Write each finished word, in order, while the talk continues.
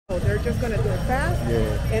They're just going to do it fast,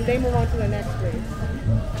 and they move on to the next place.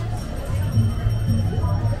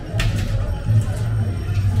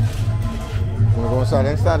 Want to go inside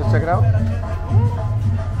and check it out?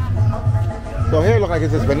 So here it looks like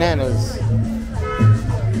it's just bananas.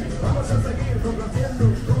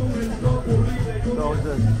 So it's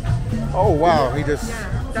just, oh wow, he just,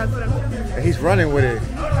 that's what I'm saying. He's running with it.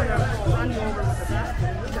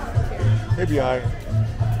 He'll be alright.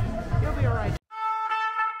 He'll be alright.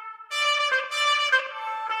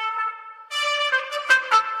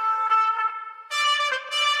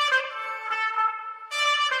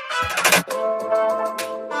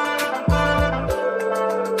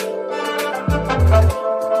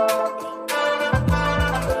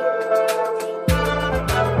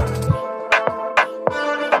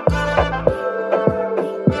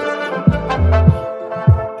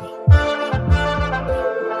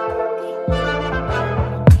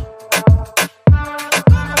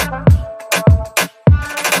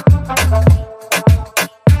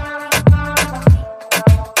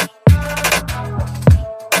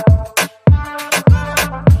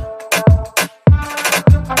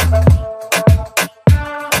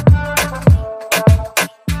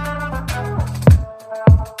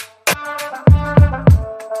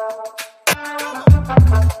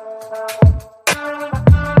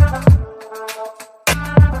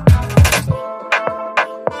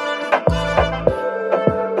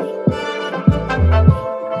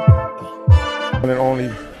 And only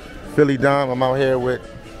Philly Dom. I'm out here with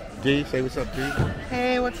D. Say what's up, D.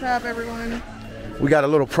 Hey, what's up, everyone? We got a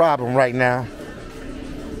little problem right now.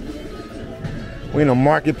 We're in a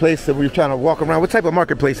marketplace that we're trying to walk around. What type of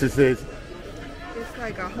marketplace is this? It's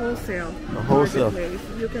like a wholesale. A wholesale.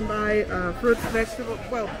 Marketplace. You can buy fruits, vegetables,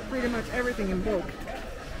 well, pretty much everything in bulk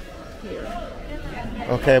here.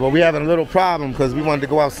 Okay, but we're having a little problem because we wanted to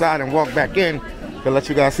go outside and walk back in to let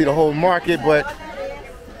you guys see the whole market, but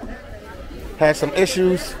had some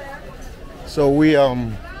issues. So we're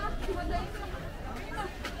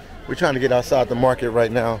trying to get outside the market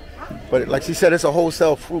right now. But like she said, it's a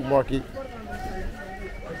wholesale fruit market.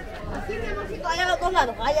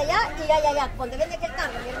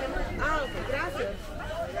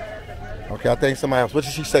 Okay, I think somebody else. What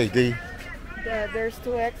did she say, D? There's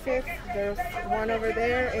two exits. There's one over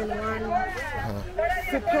there and one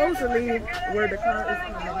supposedly where the car is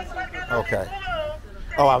coming. Okay.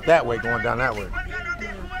 Oh, out that way, going down that way.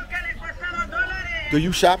 Do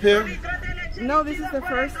you shop here? No, this is the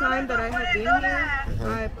first time that I have been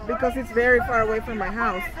here because it's very far away from my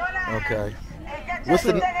house. Okay. What's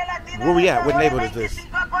the? Where we at? What neighborhood is this?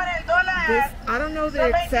 This, I don't know the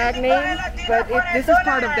exact name, but this is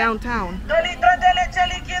part of downtown.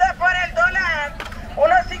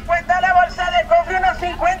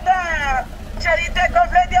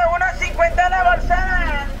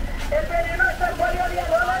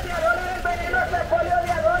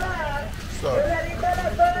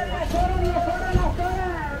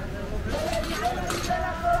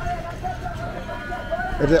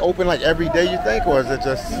 Is it open like every day, you think, or is it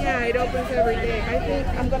just? Yeah, it opens every day. I think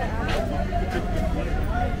I'm gonna ask them.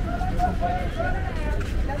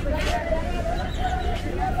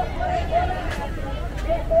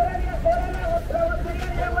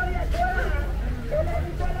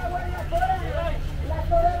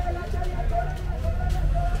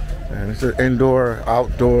 And it's an indoor,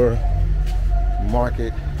 outdoor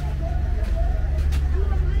market.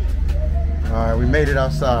 All right, we made it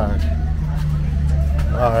outside.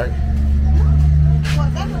 All right.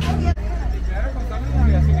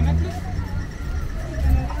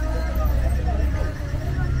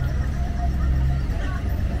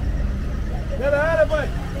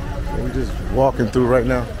 So we're just walking through right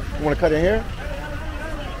now. You want to cut in here?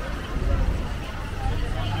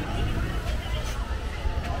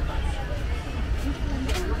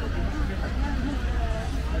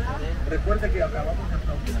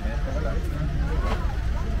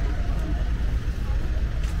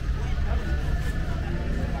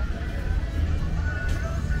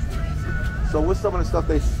 So what's some of the stuff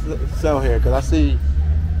they sell here? Because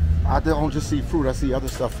I don't just see fruit, I see other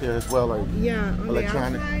stuff here as well, like on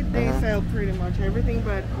electronic. The outside they sell pretty much everything,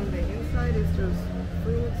 but on the inside it's just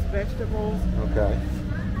fruits, vegetables. Okay.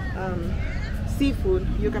 Seafood.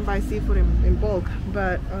 You can buy seafood in bulk,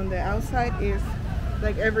 but on the outside is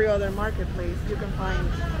like every other marketplace. You can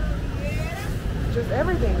find just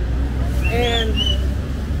everything, and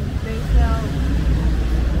they sell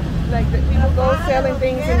like the people go selling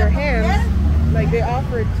things in their hands. Like they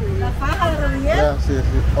offer it to you. Yeah, see.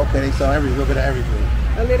 Okay, they sell everything, a little bit of everything.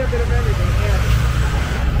 A little bit of everything, yeah.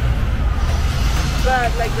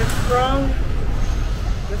 But like the strong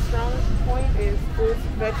point is fruits,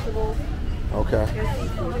 vegetables, Okay. and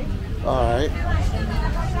seafood. All right.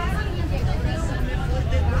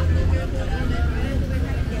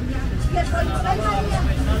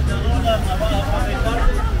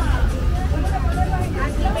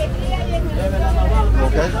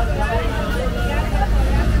 Okay.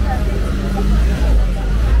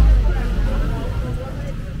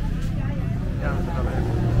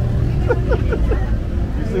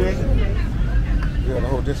 You see it? You gotta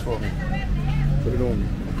hold this for me. Put it on me.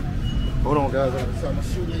 Hold on, guys. I'm gonna my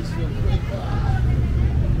shoelace real quick.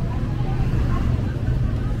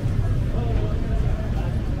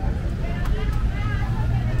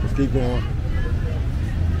 Let's keep going.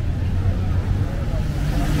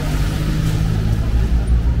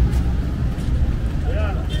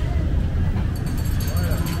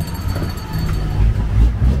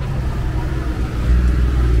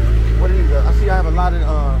 What do you got? I see I have a lot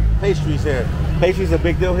of pastries here. Pastries a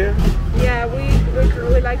big deal here? Yeah, we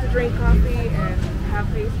like to drink coffee and have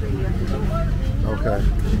pastry. Okay.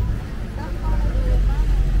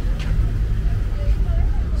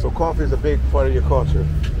 So coffee is a big part of your culture.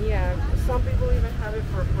 Yeah, some people even have it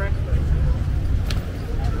for breakfast.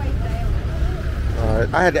 All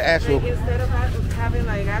right. I had to ask you. Like, instead of having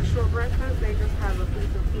like actual breakfast, they just have a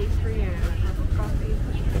piece of pastry and a cup of coffee,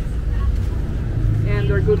 and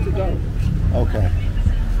they're good to go. Okay.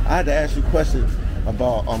 I had to ask you questions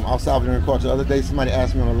about El Salvadoran culture. The other day, somebody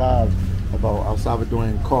asked me on the live about El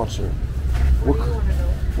Salvadoran culture. What do you want to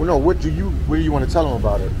know? Well, no. What do you want to tell them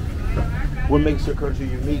about it? What makes your country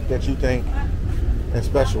unique that you think and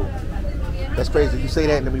special? That's crazy. You say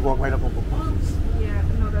that and then we walk right up on pupusas. Yeah,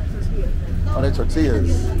 no, that's tortillas. Oh, they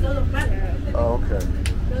tortillas. Yeah. Oh, okay.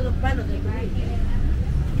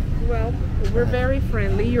 Well, we're very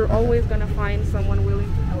friendly. You're always going to find someone willing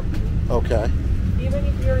to help you. Okay. Even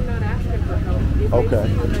if you're not asking for help. If Okay.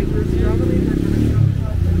 they feel like you're struggling, they're going to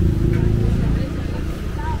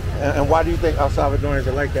help. And why do you think El Salvadorans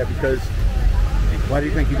are like that? Because why do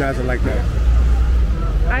you think you guys are like that?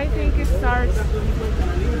 I think it starts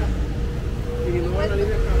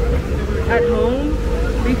at home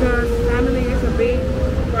because family is a big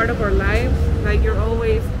part of our lives. Like, you're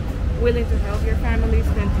always willing to help your family,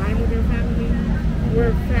 spend time with your family.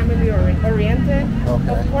 We're family oriented.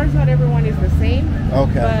 Okay. Of course, not everyone is the same.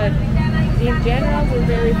 Okay. But in general, we're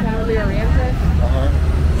very family oriented. Uh-huh.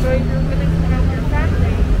 So if you're willing to help your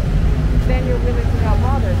family, then you're willing to help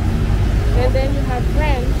others. And then you have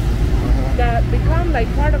friends that become like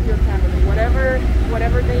part of your family.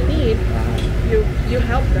 Whatever they need, you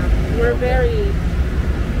help them. We're very,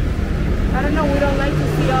 I don't know, we don't like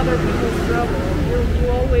to see other people struggle. You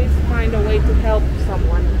always find a way to help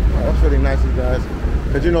someone. Oh, that's really nice of you guys.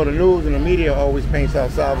 Because you know the news and the media always paints El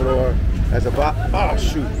Salvador as a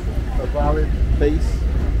violent place.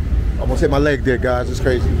 Almost hit my leg there, guys. It's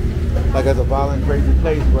crazy. Like as a violent, crazy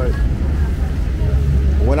place, but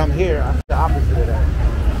when I'm here, I'm the opposite of that.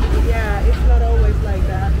 Yeah, it's not always like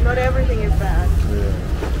that. Not everything is bad. Yeah.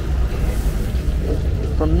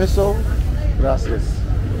 Permiso, gracias.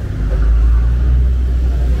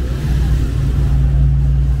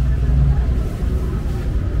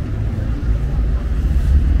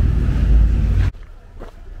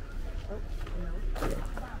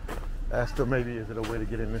 Ask her maybe, is it a way to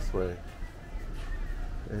get in this way?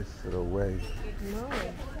 Is it a way? No.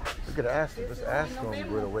 We could ask them, just ask them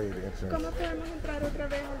where the way to enter. ¿Cómo podemos entrar otra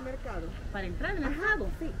vez al mercado? Para entrar en el mercado,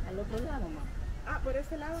 sí, al otro lado, mamá. Ah, por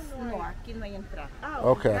ese lado no hay. No, aquí no hay entrada. Ah,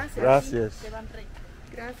 Okay, gracias. Se van recto.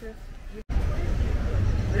 Gracias.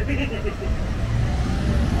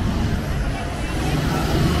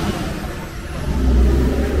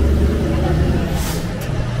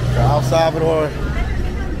 El Salvador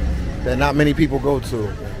that not many people go to.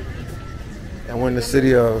 And we're in the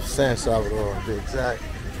city of San Salvador, to be exact.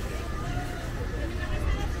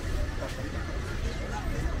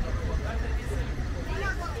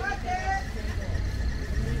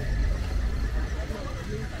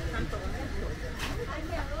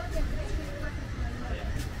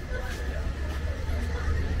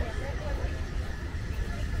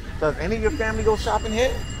 Does any of your family go shopping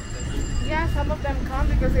here? Yeah, some of them come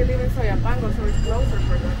because they live in Soyapango, so it's closer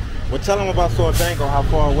for them. Well, tell them about Soyapango, how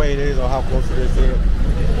far away it is or how close it is here.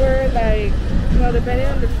 We're like, well, depending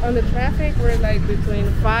on the traffic, we're like between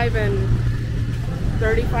 5 and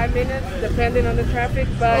 35 minutes, depending on the traffic.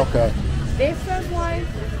 But Okay. distance-wise,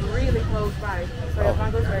 it's really close by.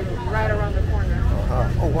 Soyapango's like right around the corner.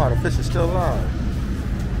 Oh wow, the fish is still alive.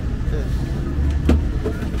 Fish.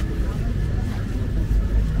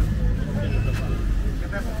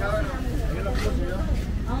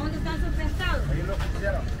 ¿A dónde están sus pescados?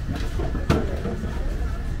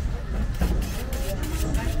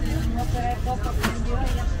 So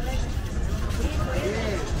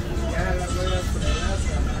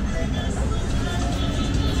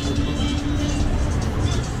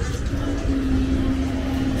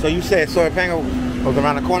you said Soyapango was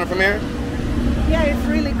around the corner from here? Yeah, it's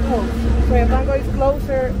really close. Soyapango is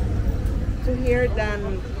closer to here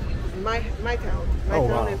than my town. My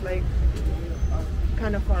town is like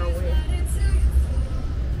kind of far away.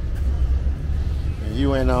 And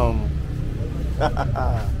you in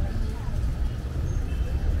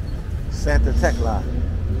Santa Tecla.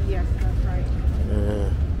 Yes, that's right. Yeah.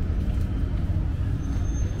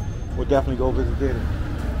 We'll definitely go visit there.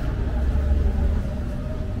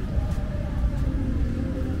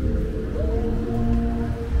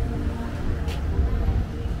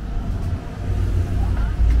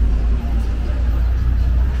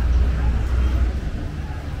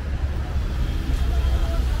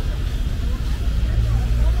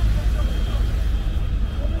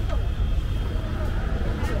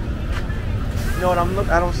 You know what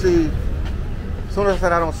I don't see. As soon as I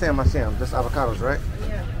said I don't see them, I see them. Just avocados, right?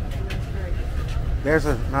 Yeah, that's right. There's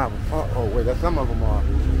a oh wait, that's some of them are.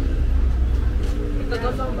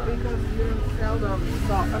 Because you don't sell them.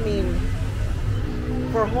 So I mean,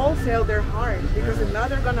 for wholesale they're hard because if not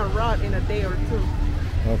they're gonna rot in a day or two.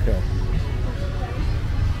 Okay.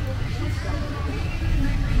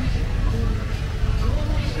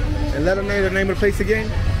 And let them know the name of the place again.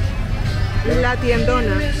 La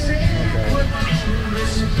Tiendona.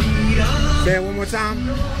 Say it one more time.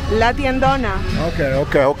 La Tiendona. Okay.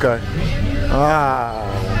 Ah.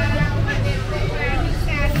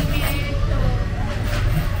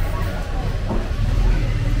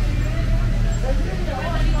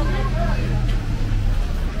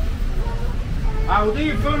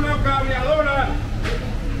 Audífono, cableadora.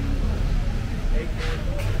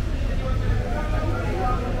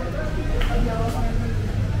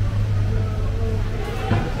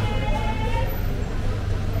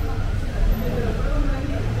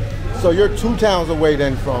 So you're 2 towns away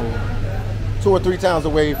then from 2 or 3 towns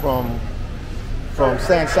away from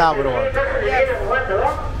San Salvador.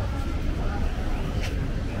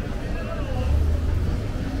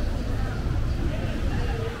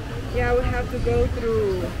 Yeah, we have to go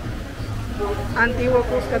through Antiguo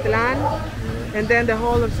Cuscatlan and then the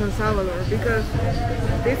whole of San Salvador because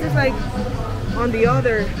this is like on the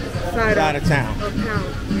other side of town.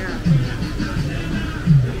 Yeah.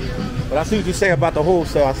 But I see what you say about the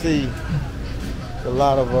wholesale. I see a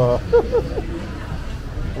lot of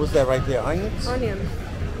what's that right there? Onions? Onions.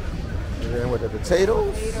 And then with the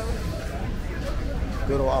potatoes.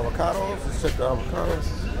 Good old avocados. Let's check the avocados.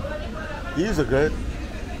 These are good. Yeah,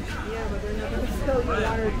 but they're not gonna sell you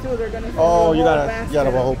 1 or 2. They're gonna sell Oh, you you gotta basket.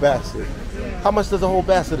 have a whole basket. Yeah. How much does a whole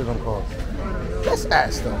basket of them cost? Let's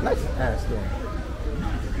ask them.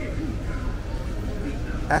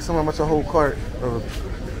 Ask them how much a whole cart of.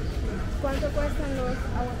 ¿Cuánto cuestan los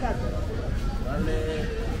aguacates? Dale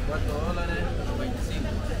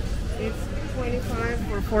 $4.25. It's 25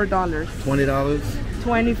 for $4. $20.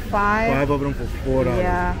 25. 5 of them for $4.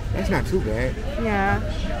 Yeah. That's not too bad. Yeah.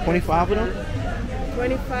 25 of them?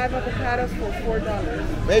 25 avocados for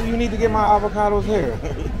 $4. Maybe you need to get my avocados here.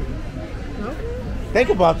 Okay. Think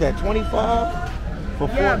about that. 25 for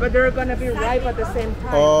 $4. Yeah, but they're gonna be ripe at the same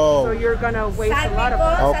time. Oh. So you're gonna waste a lot of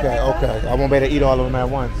them. Okay. I won't be able to eat all of them at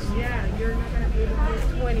once. Yeah, you're not gonna be able to use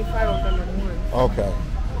 25 of them at once. Okay.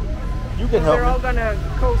 You can help They're all me. gonna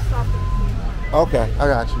coast up. Okay, I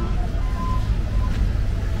got you.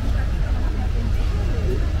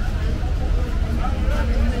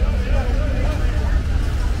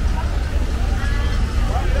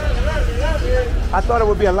 I thought it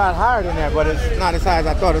would be a lot higher than that, but it's not as high as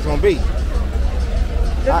I thought it was gonna be.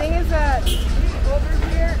 The thing is that over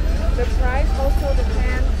here, the price also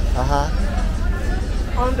depends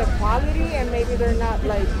on the quality, and maybe they're not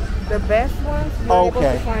like the best ones. You're able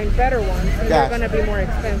to find better ones, and they're gonna be more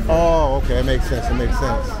expensive. Oh, okay, it makes sense.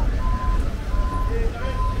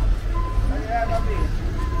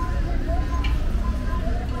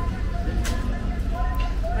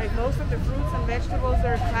 Like most of the fruits and vegetables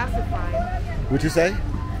are classified. What'd you say?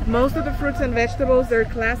 Most of the fruits and vegetables, they're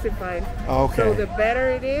classified. Okay. So the better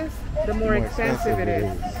it is, the more expensive it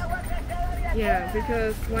is. Yeah,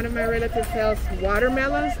 because one of my relatives sells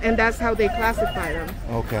watermelons, and that's how they classify them.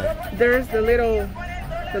 Okay. There's the little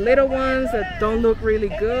ones that don't look really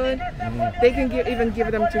good. They can even give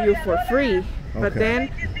them to you for free. But then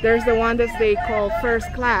there's the one that they call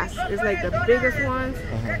first class. It's like the biggest ones,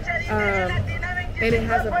 and it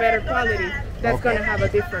has a better quality. That's gonna have a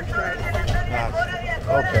different price.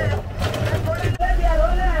 Okay.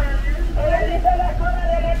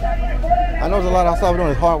 I know there's a lot of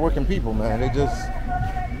Salvadorans hard-working people, man. They just,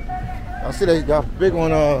 I see they got big on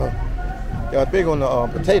the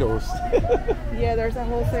potatoes. Yeah, there's a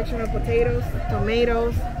whole section of potatoes,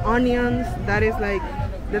 tomatoes, onions. That is like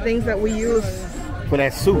the things that we use For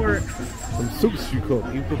that soup. for, Some soups you cook.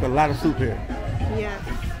 You cook a lot of soup here. yeah.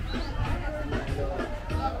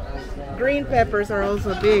 Green peppers are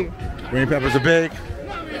also big. Green peppers are big.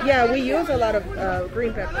 Yeah, we use a lot of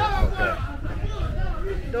green peppers. Okay.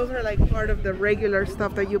 Those are like part of the regular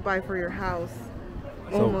stuff that you buy for your house.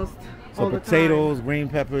 Almost So all the potatoes, green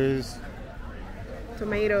peppers. time.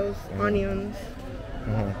 Tomatoes, onions,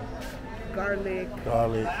 garlic,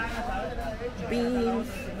 beans.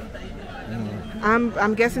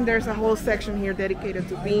 I'm guessing there's a whole section here dedicated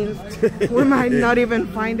to beans. We might not even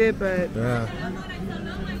find it, but Yeah.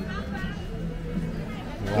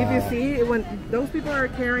 if you see, when those people are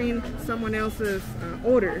carrying someone else's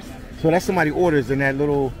orders, So that's somebody orders in that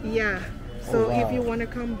little. yeah. So wow. if you want to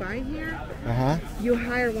come by here, Uh-huh. you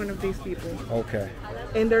hire one of these people, Okay.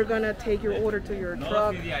 and they're gonna take your order to your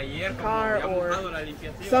truck, car, or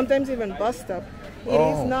sometimes even bus stop. It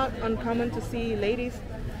Oh. is not uncommon to see ladies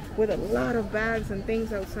with a lot of bags and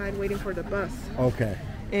things outside waiting for the bus. Okay.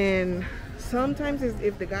 And sometimes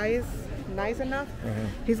if the guy is nice enough,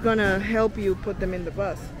 he's gonna help you put them in the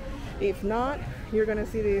bus. If not, you're gonna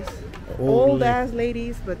see these old ass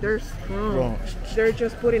ladies, but they're strong. They're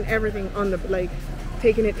just putting everything on the, like,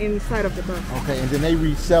 taking it inside of the bus. Okay, and then they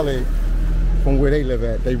resell it from where they live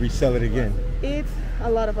at. They resell it again. It's a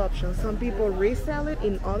lot of options. Some people resell it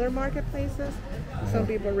in other marketplaces. Some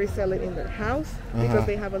people resell it in their house because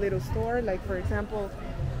they have a little store. Like, for example,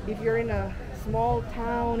 if you're in a small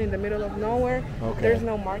town in the middle of nowhere, there's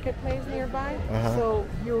no marketplace nearby, so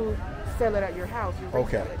you sell it at your house. You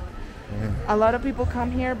resell it. A lot of people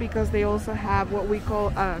come here because they also have what we call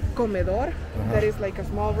a comedor. That is like a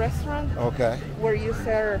small restaurant Okay. where you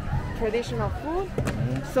serve traditional food.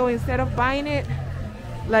 So instead of buying it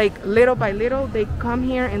like little by little, they come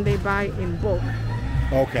here and they buy in bulk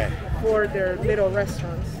Okay. for their little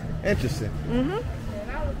restaurants. Interesting.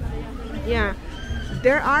 Yeah,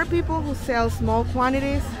 there are people who sell small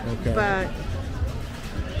quantities, but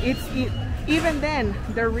even then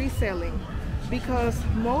they're reselling, because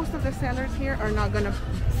most of the sellers here are not gonna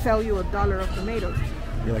sell you $1 of tomatoes.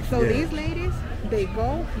 So these ladies, they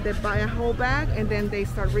go, they buy a whole bag, and then they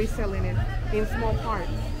start reselling it in small parts.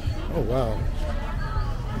 Oh wow.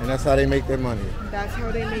 And that's how they make their money. That's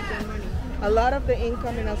how they make their money. A lot of the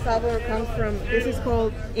income in El Salvador comes from, this is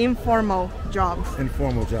called informal jobs.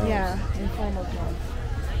 Informal jobs. Yeah, informal jobs.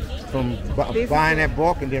 From This buying is- that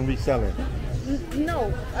bulk and then reselling.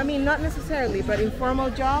 No, I mean, not necessarily, but informal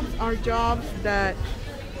jobs are jobs that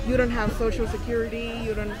you don't have social security,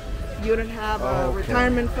 you don't have a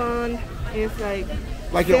retirement fund. It's like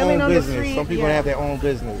your selling own on the business. street, Some people yeah. have their own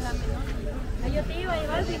business.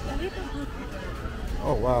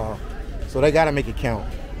 Oh wow. So they gotta make it count.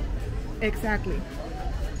 Exactly.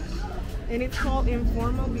 And it's called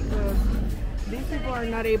informal because these people are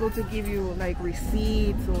not able to give you like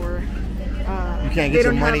receipts, or You can't they get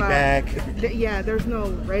your don't money have back. yeah, there's no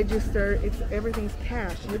register. Everything's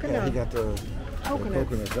cash. You can Yeah, he got the coconuts.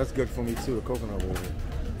 coconuts. That's good for me too, the coconut water.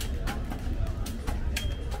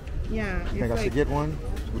 Yeah, You it's think I like should get one?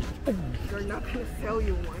 they're not gonna sell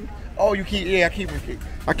you one. Oh, you keep, yeah, I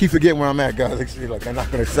keep forgetting where I'm at, guys. Like, I'm not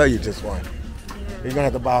gonna sell you just one. You're gonna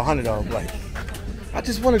have to buy 100 of them. Like, I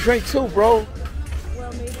just want to drink too, bro.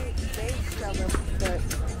 Well, maybe they sell them, but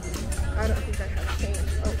I don't think I have change.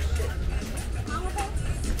 Oh shit.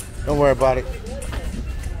 Don't worry about it. You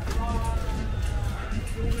want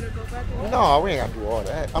me to go back in? No, we ain't gotta do all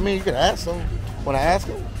that. I mean, you can ask them. When I ask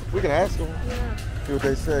them, we can ask them. Yeah. See what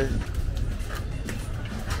they say.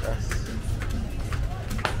 That's...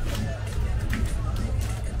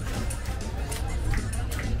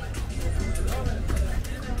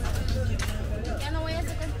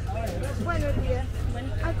 Buenos días.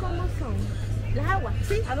 ¿A cómo son? ¿Las aguas?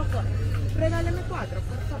 Sí. A 2 horas. Regáleme 4,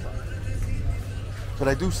 por favor. So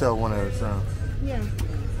they do sell one at a time. Yeah.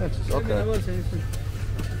 Okay.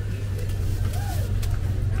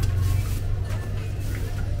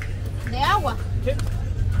 ¿De agua?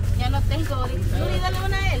 Ya no tengo. Yuri, dale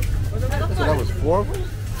una a él. A 2 So that was 4 of them?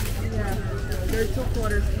 Yeah. They're 2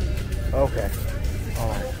 quarters each. Okay. All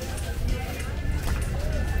right.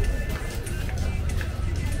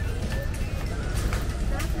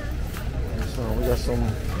 So we got some.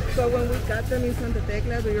 So when we got them in Santa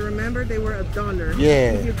Tecla, do you remember they were $1?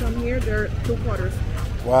 Yeah. If you come here, they're 2 quarters.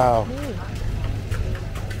 Wow.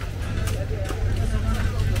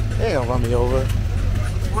 They don't run me over.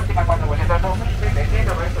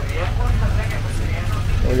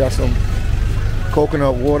 We got some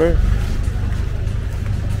coconut water.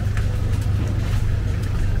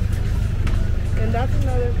 And that's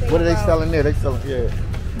another thing. What are they about selling there? They selling, yeah.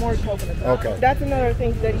 more coconut. Okay. That's another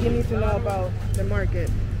thing that you need to know about the market.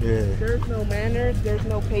 Yeah. There's no manners. There's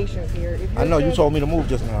no patience here. If I know you just- told me to move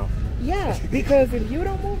just now. Yeah, because if you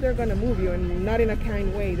don't move, they're gonna move you, and not in a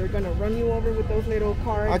kind way. They're gonna run you over with those little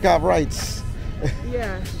cars. I got rights.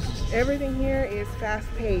 Yeah, everything here is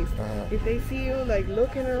fast-paced. If they see you like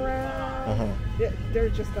looking around, they're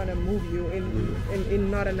just gonna move you in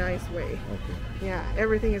not a nice way. Okay. Yeah,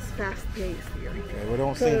 everything is fast-paced here. Yeah, well,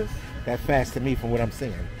 don't seem that fast to me from what I'm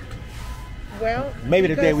seeing. Well, Maybe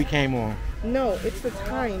the day because- we came on. No, it's the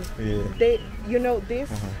time. Yeah. They, you know, this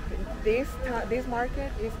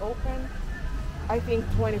market is open, I think,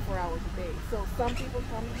 24 hours a day. So some people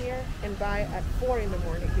come here and buy at 4 in the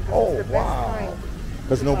morning because it's the best time.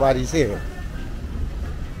 Because nobody's here.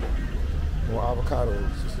 More avocados.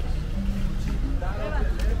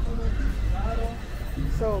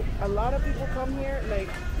 So a lot of people come here like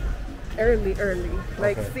early.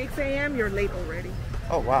 Like Okay. 6 a.m. you're late already.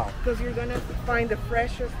 Oh, wow. Because you're gonna find the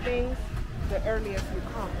freshest things the earliest you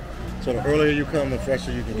come. So the earlier you come, the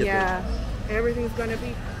fresher you can get Yeah, everything's gonna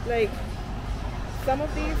be like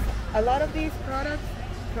a lot of these products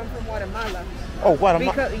come from Guatemala. there. Oh, what?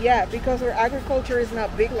 Because our agriculture is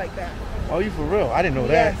not big like that. Oh, you for real? I didn't know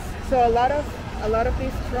Yes. that. So a lot of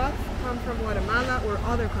these trucks come from Guatemala or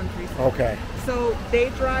other countries. Okay. So they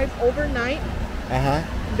drive overnight.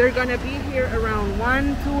 They're gonna be here around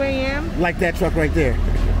 1, 2 a.m. Like that truck right there.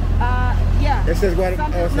 Yeah. It says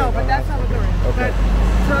Guatemala. No, but that's Salvadoran. Okay.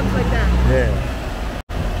 But trucks like that. Yeah.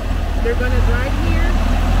 They're gonna drive here.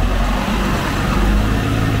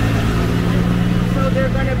 So they're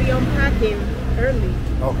gonna be unpacking early.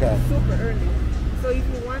 Okay. Super early. So if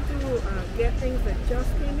you want to get things that just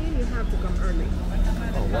came in, you have to come early.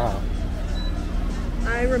 Oh, wow.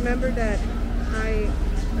 I remember that I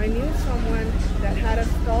knew someone that had a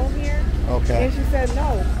stall here. Okay. And she said,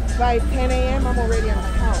 no, by 10 a.m. I'm already at my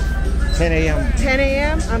house. 10 a.m. 10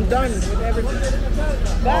 a.m. I'm done with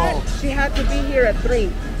everything. But she had to be here at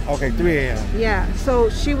 3. Okay, 3 a.m. Yeah, so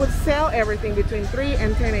she would sell everything between 3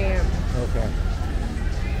 and 10 a.m. Okay.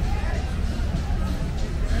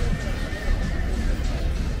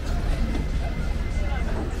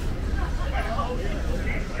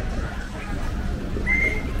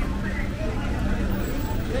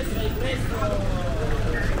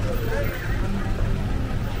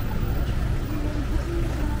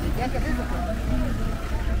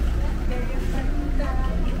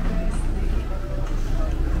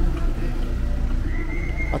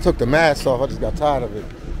 I took the mask off. I just got tired of it.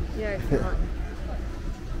 Yeah, it's not.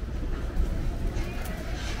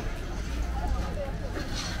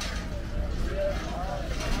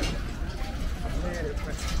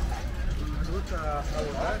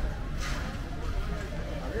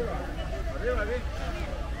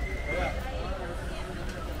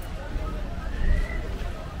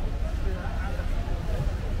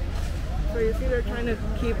 So you see they're trying to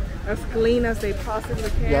keep as clean as they possibly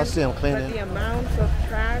can. Yeah, I see them cleaning. But the amount of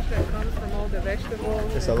trash that comes from all the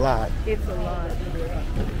vegetables, It's a lot. it's a lot.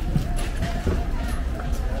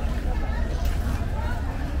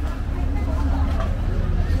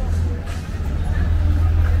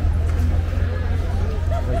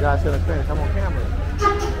 The guy said, I'm on camera.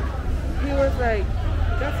 He was like,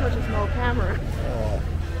 that's such a small camera.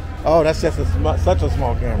 Oh, that's just such a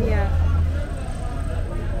small camera. Yeah.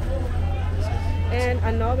 And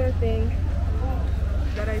another thing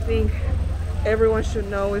that I think everyone should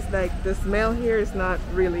know is like the smell here is not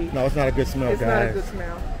really. No, it's not a good smell, It's guys. not a good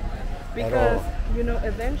smell. Because, you know,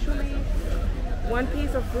 eventually one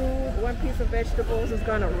piece of fruit, one piece of vegetables is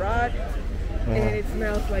gonna rot and it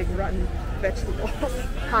smells like rotten vegetables,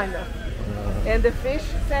 kind of. And the fish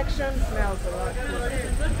section smells a lot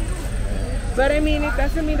too. But I mean, it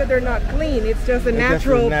doesn't mean that they're not clean. It's just a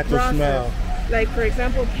natural process. Smell. Like, for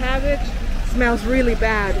example, cabbage smells really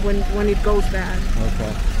bad when it goes bad.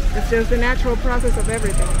 Okay. It's just the natural process of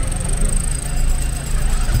everything.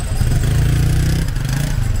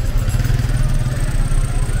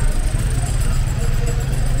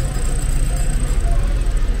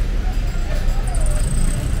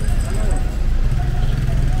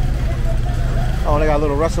 Oh, they got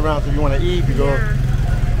little restaurants if you want to eat, you go.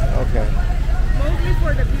 Yeah. Okay. Mostly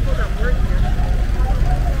for the people that work here.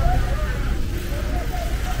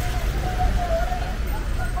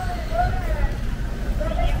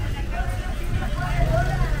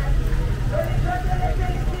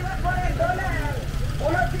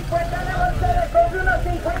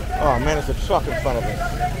 Oh man, it's a truck in front of us.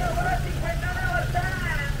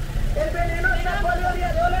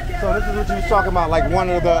 So this is what you was talking about, like one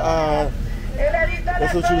of the,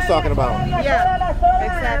 that's what you was talking about. Yeah,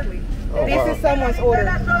 exactly. Oh, This wow. is someone's order.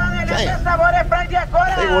 Damn.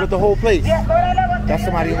 They ordered the whole place. That's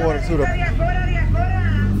somebody who ordered too.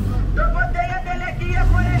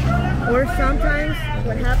 Or sometimes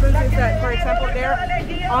what happens is that, for example, they're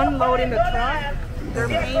unloading the truck, they're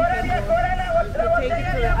paying people to take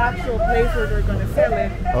it to the actual place where they're going to sell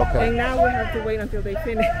it. Okay. And now we have to wait until they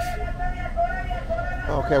finish.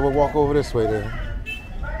 Okay, we'll walk over this way then.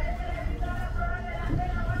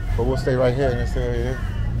 But we'll stay right here in this area.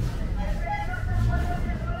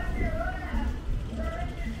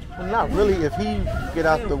 Well, not really. If he get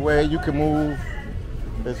out the way, you can move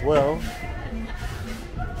as well.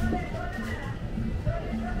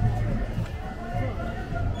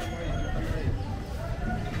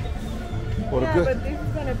 Well, Yeah, but this is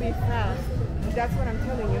going to be fast. That's what I'm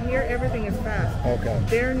telling you. Here, everything is fast. Okay.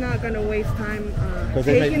 They're not going to waste time 'Cause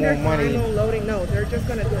they make taking their more money. time unloading. No, they're just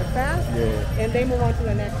going to do it fast, Yeah. and they move on to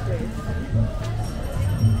the next place.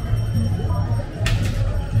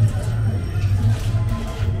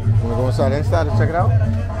 Wanna go inside and check it out?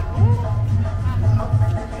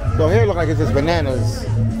 So here it look like it's just bananas.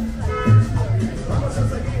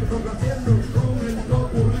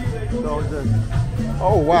 So it's just,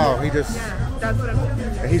 oh wow, he just, Yeah, that's what I'm telling you.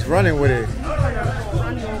 and he's running with it. He's going to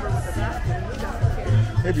run you over with the basket. He doesn't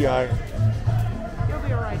care. He'll be alright. You'll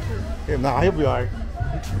be all right, too. Nah, he'll be alright.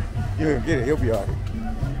 You didn't get it, he'll be alright.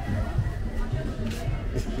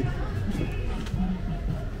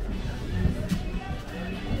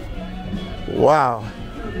 Wow.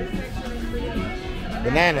 So this section is for you.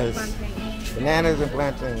 Bananas. Plantains. Bananas and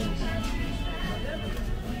plantains.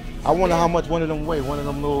 I wonder how much one of them weigh, one of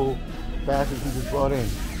them little baskets he just brought in. Ooh,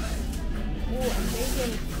 I'm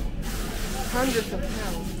thinking hundreds of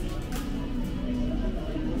pounds.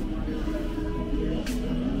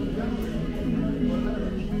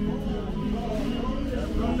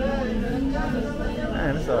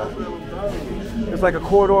 Man, it's like a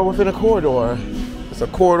corridor within a corridor. It's a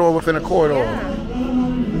corridor within a corridor.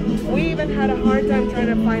 Yeah. We even had a hard time trying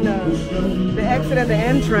to find the exit and the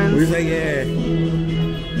entrance. We say,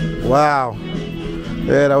 yeah. Wow.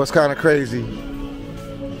 Yeah, that was kind of crazy.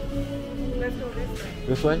 Let's go this way.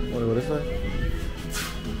 This way? Want to go this way?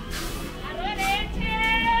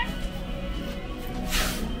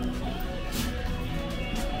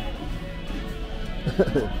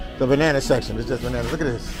 The banana section. It's just bananas. Look at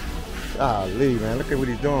this. Golly, man. Look at what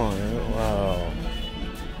he's doing, man. Wow.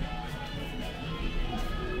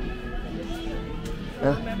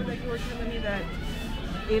 So remember that you were telling me that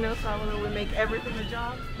in El Salvador we make everything a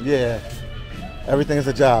job? Yeah. Everything is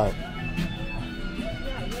a job.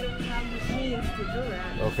 Yeah, we don't have machines to do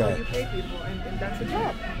that. Okay. So you pay people and that's a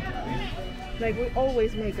job. Like we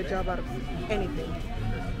always make a job out of anything.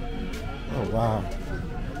 Oh, wow.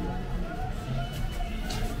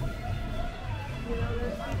 You know,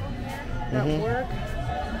 there's people here that work.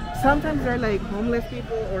 Sometimes they're like homeless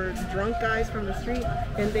people or drunk guys from the street,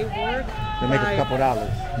 and they work. They make by- a couple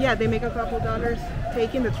dollars. Yeah, they make a couple dollars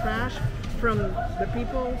taking the trash from the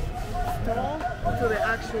people's stall to the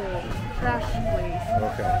actual trash place.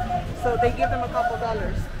 Okay. So they give them a couple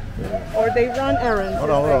dollars, or they run errands.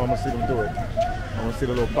 Hold on. I'm going to see them do it. I want to see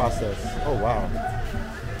the little process. Oh, wow.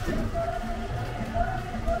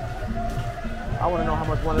 I want to know how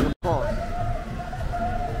much one of them costs.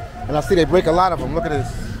 And I see they break a lot of them. Look at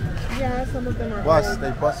this. Yeah, some of them are. Bust. old.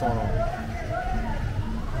 They bust on them.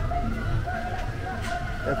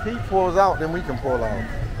 If he pulls out, then we can pull out.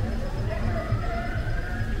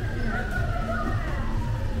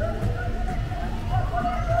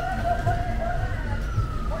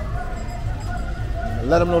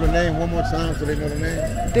 Let them know the name one more time so they know the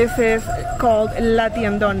name. This is called La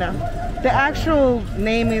Tiendona. The actual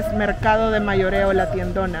name is Mercado de Mayoreo La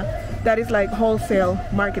Tiendona. That is like wholesale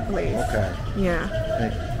marketplace. Okay. Yeah. Hey,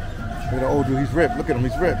 look at the old dude. He's ripped. Look at him.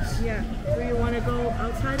 He's ripped. Yeah. Do you want to go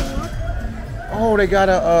outside and walk? Oh, they got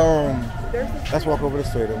a There's a Let's walk over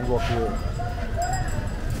this way. Then we walk through it.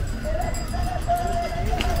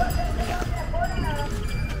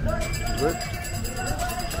 Ripped.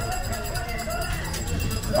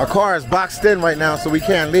 Our car is boxed in right now, so we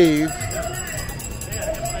can't leave.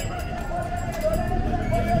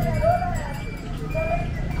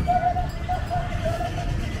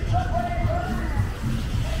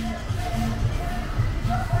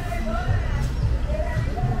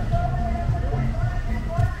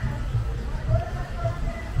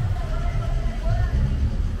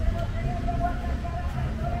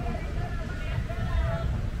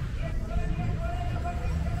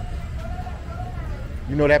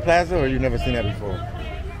 You know that plaza, or you never seen that before?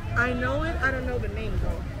 I know it. I don't know the name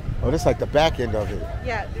though. Oh, this is like the back end of it.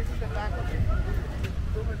 Yeah, this is the back of it.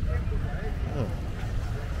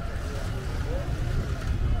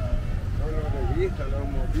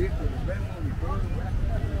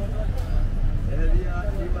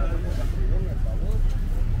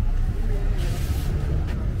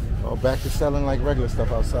 Oh, back to selling like regular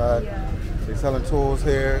stuff outside. Yeah. They're selling tools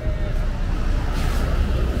here.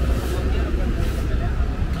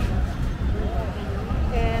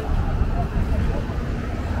 And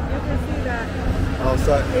you can see that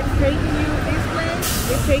Outside. it's taking you, this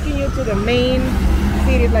place, it's taking you to the main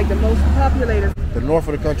cities, like the most populated. The north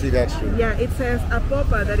of the country, that's true. Yeah, it says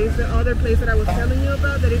Apopa, that is the other place that I was telling you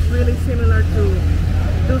about, that is really similar to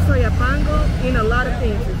Soyapango in a lot of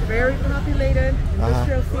things. It's very populated,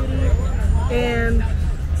 industrial city, and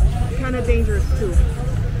kind of dangerous too.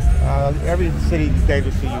 Every city is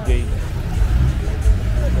dangerous to you, D.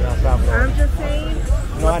 El Salvador. I'm just saying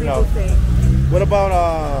what I know. people say. What about,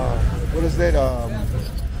 what is it,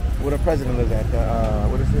 where the president lives at?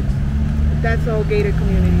 What is it? That's all gated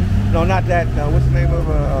community. No, not that. What's the name of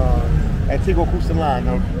Antigua Cusalan?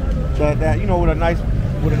 No, that you know where the nice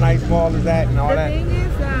mall is at and all that. The thing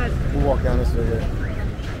is that We'll walk down this way here.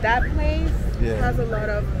 that place has a lot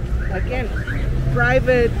of, again,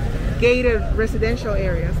 private gated residential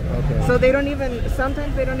areas. Okay. So they don't even,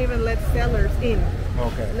 sometimes they don't even let sellers in.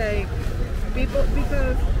 Okay. Like people,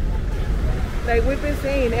 because like we've been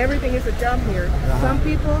saying, everything is a job here. Some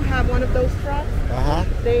people have one of those trucks.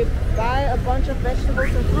 They buy a bunch of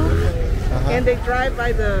vegetables and fruit, and they drive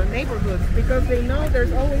by the neighborhoods because they know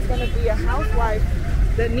there's always going to be a housewife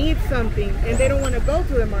that needs something, and they don't want to go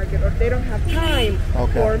to the market, or they don't have time,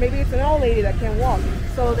 or maybe it's an old lady that can't walk.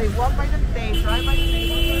 So they walk by they drive by the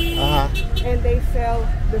neighborhood, and they sell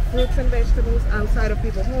the fruits and vegetables outside of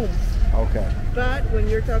people's homes. Okay. But when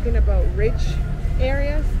you're talking about rich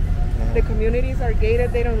areas, the communities are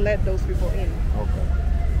gated. They don't let those people in. Okay.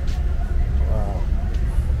 Wow.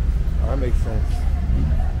 That makes sense.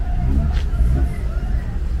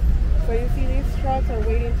 So you see these trucks are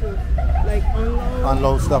waiting to like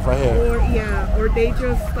Unload stuff right here. Or they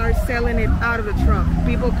just start selling it out of the truck.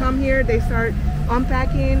 People come here, they start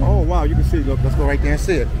unpacking. Oh wow, you can see. Look, let's go right there and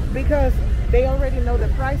see it. Because they already know the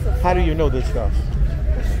price of stuff. How do you know this stuff?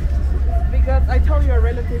 Because I told you a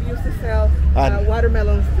relative used to sell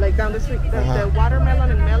watermelons like down the street. The watermelon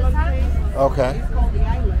and melon place. Okay. It's called the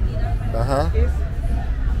Island.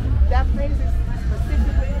 That place is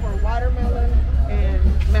specifically for watermelon and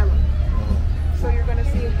melon. So you're gonna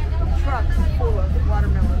see trucks full of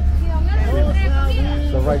watermelons.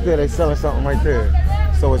 So right there, they selling something right there.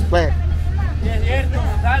 So it's plant.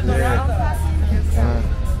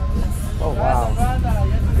 Oh wow. Look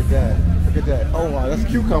at that. Look at that. Oh wow, that's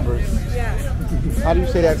cucumbers. Yeah. How do you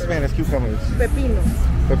say that in Spanish? Cucumbers. Pepinos.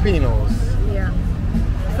 Pepinos. Yeah.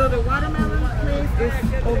 So the watermelon place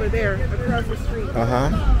is over there, across the street.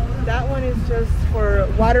 That one is just for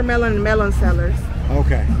watermelon and melon sellers.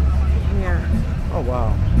 Okay. Yeah. Oh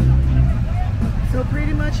wow. So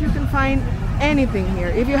pretty much you can find anything here.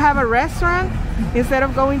 If you have a restaurant, instead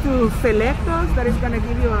of going to Selectos, that is going to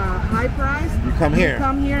give you a high price, you come here. You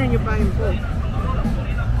come here and you buy in bulk.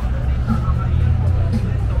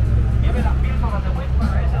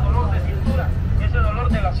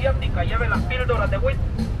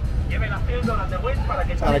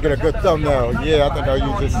 Trying to get a good thumbnail. Yeah, I think I'll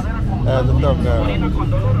use this as a thumbnail.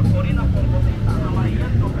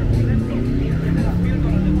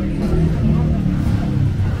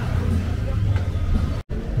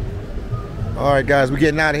 All right, guys, we're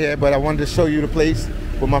getting out of here, but I wanted to show you the place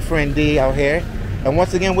with my friend D out here. And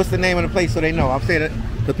once again, what's the name of the place so they know? I'm saying it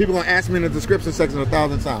because people are going to ask me in the description section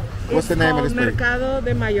 1,000 times. What's the name of this place? Mercado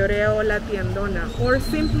de Mayoreo La Tiendona, or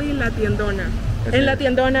simply La Tiendona. And La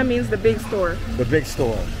Tiendona means the big store. The big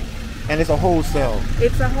store. And it's a wholesale.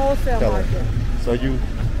 It's a wholesale market. So you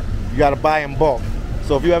got to buy in bulk.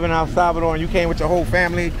 So if you ever in El Salvador and you came with your whole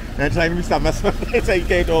family, and tell me stop messing up, they say you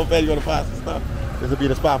came to the whole family, you want to buy some stuff, this will be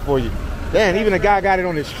the spot for you. Damn, even the guy got it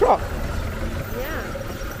on his truck. Yeah.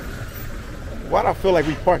 Why do I feel like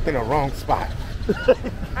we parked in the wrong spot? I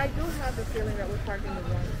do have the feeling that we're parked in the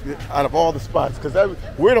wrong spot. Out of all the spots, because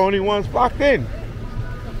we're the only ones locked in.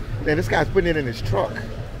 Man, this guy's putting it in his truck.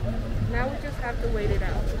 Now we just have to wait it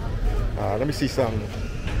out. Let me see something.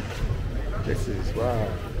 This is, wow.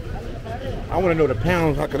 I want to know the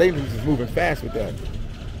pounds, how could they just moving fast with that?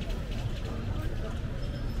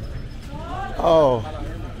 Oh,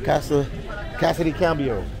 Casa de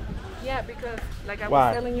Cambio. Yeah, because like I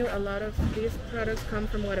was telling you, a lot of these products come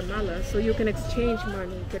from Guatemala, so you can exchange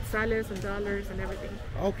money, quetzales and dollars and everything.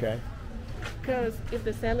 Okay. Because if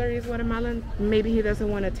the seller is Guatemalan, maybe he doesn't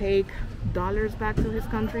want to take dollars back to his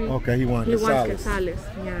country. Okay, he wants quetzales.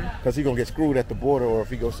 Yeah. Because he's going to get screwed at the border or if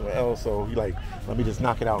he goes somewhere else. So he like, let me just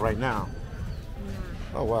knock it out right now.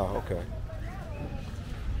 Yeah. Oh, wow. Okay.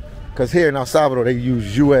 Because here in El Salvador, they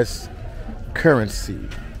use U.S. currency.